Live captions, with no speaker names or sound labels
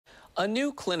A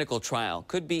new clinical trial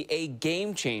could be a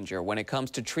game changer when it comes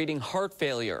to treating heart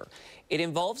failure. It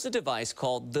involves a device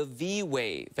called the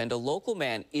V-Wave, and a local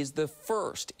man is the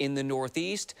first in the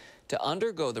Northeast to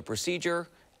undergo the procedure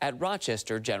at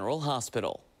Rochester General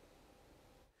Hospital.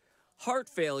 Heart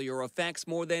failure affects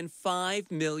more than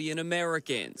 5 million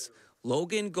Americans.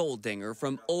 Logan Goldinger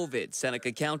from Ovid,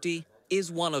 Seneca County,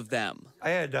 is one of them.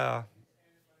 I had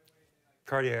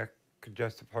cardiac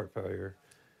congestive heart failure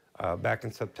back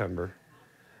in September,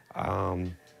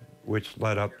 which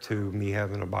led up to me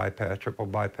having a triple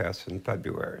bypass in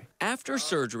February. After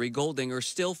surgery, Goldinger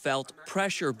still felt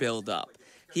pressure buildup.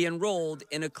 He enrolled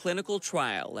in a clinical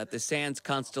trial at the Sands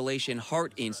Constellation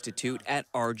Heart Institute at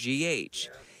RGH.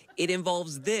 It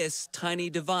involves this tiny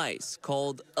device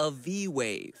called a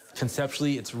V-Wave.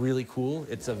 Conceptually, it's really cool.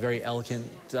 It's a very elegant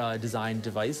designed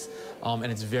device, and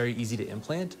it's very easy to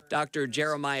implant. Dr.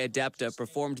 Jeremiah Depta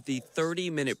performed the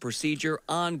 30-minute procedure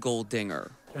on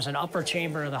Goldinger. There's an upper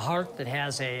chamber of the heart that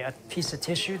has a piece of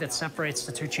tissue that separates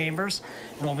the two chambers.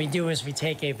 And what we do is we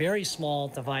take a very small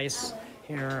device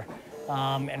here,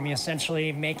 and we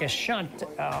essentially make a shunt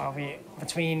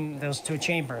between those two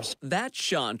chambers. That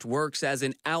shunt works as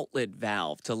an outlet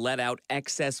valve to let out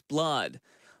excess blood.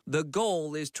 The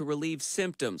goal is to relieve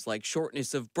symptoms like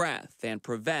shortness of breath and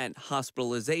prevent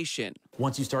hospitalization.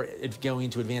 Once you start going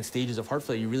into advanced stages of heart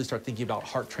failure, you really start thinking about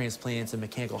heart transplants and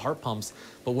mechanical heart pumps.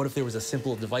 But what if there was a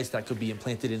simple device that could be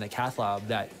implanted in a cath lab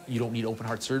that you don't need open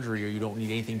heart surgery or you don't need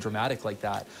anything dramatic like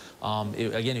that?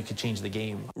 It could change the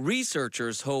game.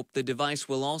 Researchers hope the device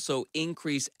will also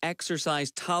increase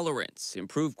exercise tolerance,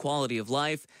 improve quality of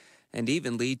life, and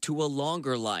even lead to a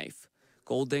longer life.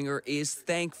 Goldinger is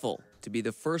thankful to be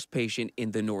the first patient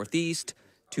in the Northeast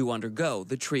to undergo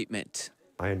the treatment.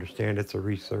 I understand it's a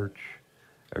research.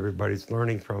 Everybody's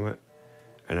learning from it.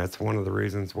 And that's one of the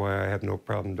reasons why I have no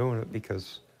problem doing it,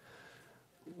 because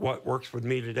what works with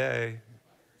me today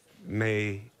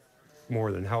may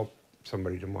more than help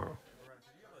somebody tomorrow.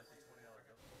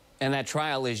 And that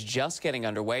trial is just getting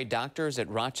underway. Doctors at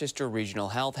Rochester Regional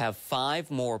Health have 5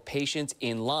 more patients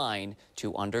in line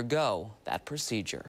to undergo that procedure.